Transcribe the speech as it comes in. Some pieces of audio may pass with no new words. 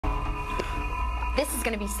This is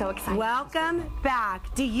going to be so exciting. Welcome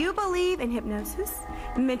back. Do you believe in hypnosis,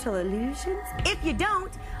 mental illusions? If you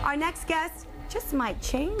don't, our next guest just might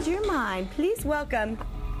change your mind. Please welcome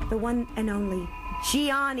the one and only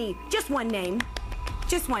Gianni. Just one name.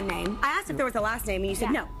 Just one name. I asked if there was a last name, and you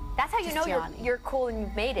said no. That's how you know you're cool and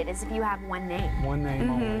you've made it, is if you have one name. One name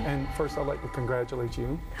only. And first, I'd like to congratulate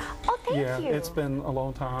you. Oh, thank you. Yeah, it's been a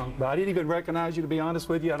long time. But I didn't even recognize you, to be honest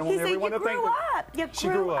with you. I don't want everyone to think that. She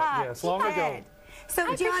grew up, yes, long ago. So,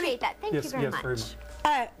 I appreciate that. Thank you very much. Very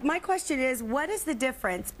much. My question is, what is the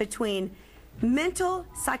difference between mental,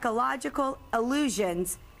 psychological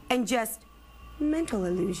illusions and just mental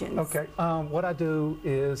illusions? Okay, what I do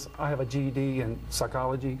is I have a GED in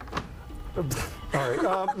psychology. All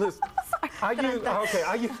right, listen,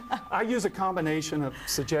 I use a combination of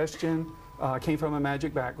suggestion. I came from a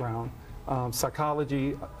magic background.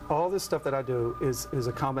 Psychology, all this stuff that I do is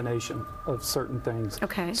a combination of certain things.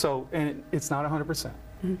 Okay. So, and it's not 100%.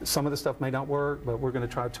 Some of the stuff may not work, but we're going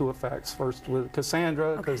to try two effects. First with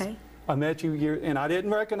Cassandra, because I met you and I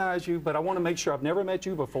didn't recognize you, but I want to make sure I've never met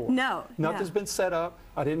you before. No. Nothing's been set up.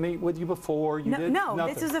 I didn't meet with you before. You didn't. No,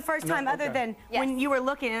 nothing. this is the first time other than when you were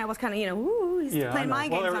looking and I was kind of, you know, ooh, he's playing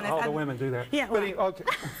mind games on us. All the women do that. Yeah. Well, okay.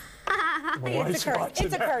 It's a curse.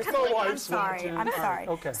 It's a curse. I'm sorry. I'm sorry.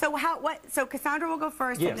 Okay. So so Cassandra will go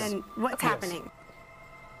first, and then what's happening?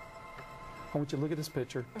 I want you to look at this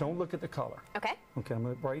picture. Don't look at the color. Okay. Okay,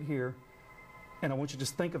 I'm right here. And I want you to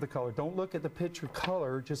just think of the color. Don't look at the picture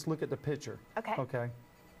color, just look at the picture. Okay. Okay.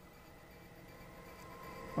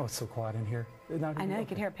 Oh, it's so quiet in here. I know, you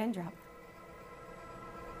could hear a pin drop.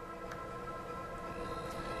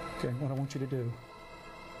 Okay, what I want you to do,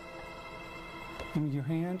 give me your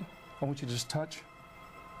hand. I want you to just touch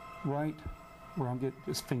right where I'm getting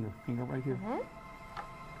this finger right here. I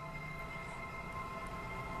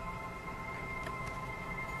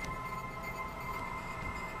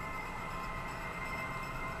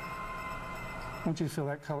want you to feel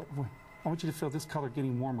that color. I want you to feel this color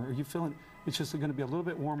getting warmer. Are you feeling? It's just going to be a little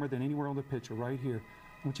bit warmer than anywhere on the picture, right here.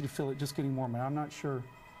 I want you to feel it just getting warmer. I'm not sure.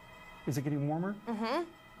 Is it getting warmer?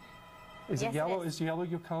 Is it yellow? Is yellow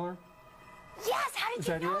your color? Yes. How did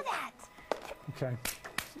you know that? Okay.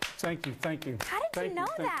 Thank you. Thank you. How did you know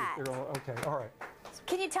that? Okay. All right.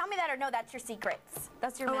 Can you tell me that, or no? That's your secrets.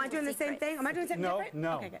 That's your. Oh, am I doing the same thing? Am I doing something different?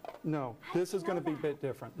 No. Okay, good. No. This is going to be a bit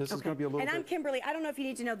different. This is going to be a little bit. And I'm Kimberly. I don't know if you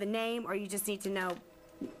need to know the name or you just need to know.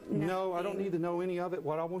 No, I don't need to know any of it.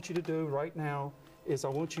 What I want you to do right now is I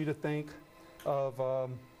want you to think of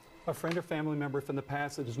a friend or family member from the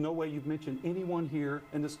past. There's no way you've mentioned anyone here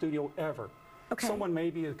in the studio ever. Okay. Someone,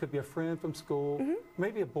 maybe it could be a friend from school,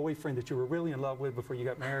 maybe a boyfriend that you were really in love with before you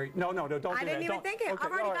got married. No, don't do that. I didn't even think it. I've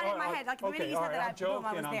already got it in my head. Like the minute you said that,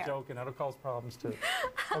 I'm joking. That'll cause problems too.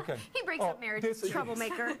 Okay. He breaks up marriages.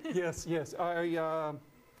 Troublemaker. Yes. It's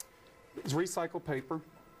recycled paper,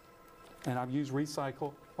 and I've used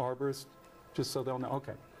recycle arborists just so they'll know.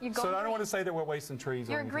 Okay. So I don't want to say that we're wasting trees.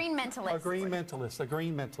 You're a green mentalist. A green mentalist. A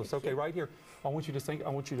green mentalist. Okay, right here. I want you to think. I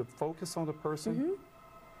want you to focus on the person.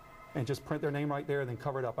 And just print their name right there and then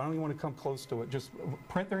cover it up. I don't even want to come close to it. Just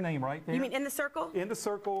print their name right there. You mean in the circle? In the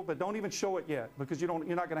circle, but don't even show it yet because you're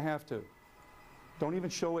not going to have to. Don't even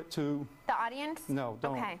show it to the audience? No,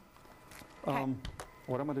 don't. Okay.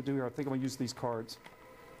 What I'm going to do here, I think I'm going to use these cards.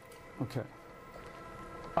 Okay.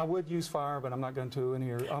 I would use fire, but I'm not going to in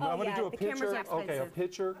here. I'm going to do a picture. Okay, a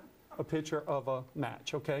picture of a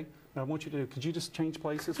match, okay? Now I want you to could you just change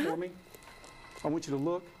places for me? I want you to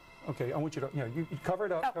look. Okay, I want you to, you cover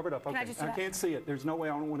it up, cover it up. Okay, I can't see it. There's no way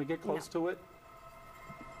I don't want to get close to it.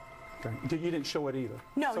 Okay, you didn't show it either.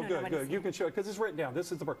 No, so good. You can show it because it's written down.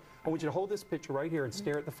 This is the part. I want you to hold this picture right here and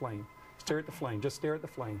stare at the flame. Stare at the flame. Just stare at the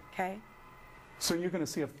flame. Okay. So you're going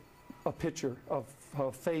to see a picture of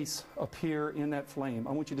a face appear in that flame.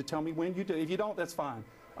 I want you to tell me when you do. If you don't, that's fine.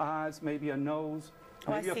 Eyes, maybe a nose,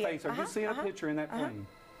 maybe a face. Are you seeing a picture in that flame?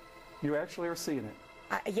 You actually are seeing it.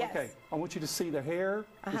 Yes. Okay, I want you to see the hair,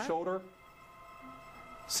 the shoulder.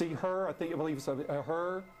 See her, I believe it's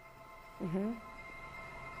her.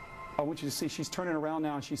 I want you to see she's turning around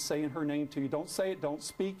now and she's saying her name to you. Don't say it, don't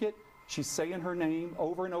speak it. She's saying her name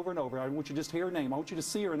over and over and over. I want you to just hear her name. I want you to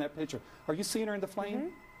see her in that picture. Are you seeing her in the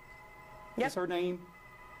flame? Yep. Is her name?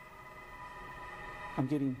 I'm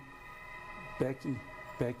getting Becky,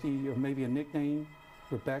 or maybe a nickname.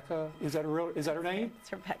 Rebecca, is that her name?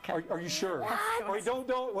 It's Rebecca. Are you sure? Or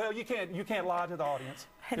don't. Well, you can't lie to the audience.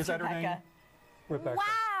 Is that her name? Rebecca.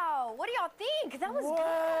 Wow. What do y'all think? That was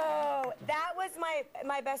good. That was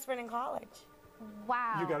my best friend in college.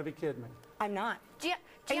 Wow. You got to be kidding me. I'm not.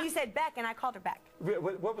 And you said Beck, and I called her Beck.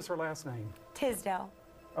 What was her last name? Tisdale.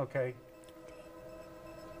 Okay.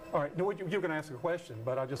 All right, no, you're going to ask a question,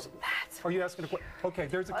 but I just... Are you asking a question? Okay,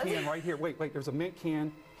 there's a can right here. Wait, there's a mint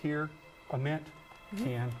can here, a mint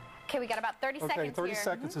can. Okay, we got about 30 seconds here. Okay, 30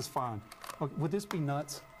 seconds is fine. Okay, would this be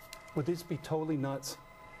nuts? Would this be totally nuts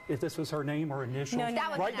if this was her name or initials? No,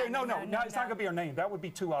 that would right be there. No, it's not going to be her name. That would be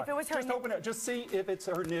too odd. If it was her just open it. Just see if it's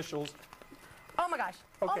her initials. Oh my gosh.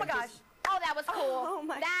 Okay, oh my gosh. Oh, that was cool. Oh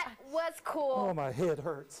my that was cool. Oh, my head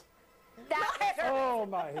hurts. That was Oh,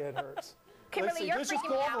 my head hurts. Kimberly, you're let's just freaking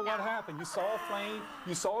go me over out what now. happened. You saw a flame.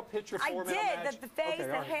 You saw a picture forming. I did. The face, okay,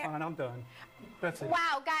 the all right, hair. fine, I'm done. That's it.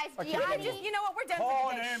 Wow, guys, I can't Gianni, anymore. You know what? We're done Call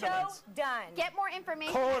for an today. ambulance. Show done. get more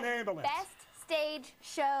information Call at an ambulance.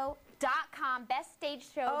 beststageshow.com,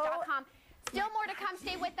 beststageshow.com. Still more to come.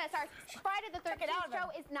 Stay with us. Our Friday the 13th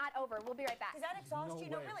show is not over. We'll be right back. Does that exhaust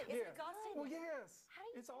you? No, way. really. Is it exhausting? Well, yes.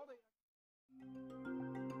 It's all they...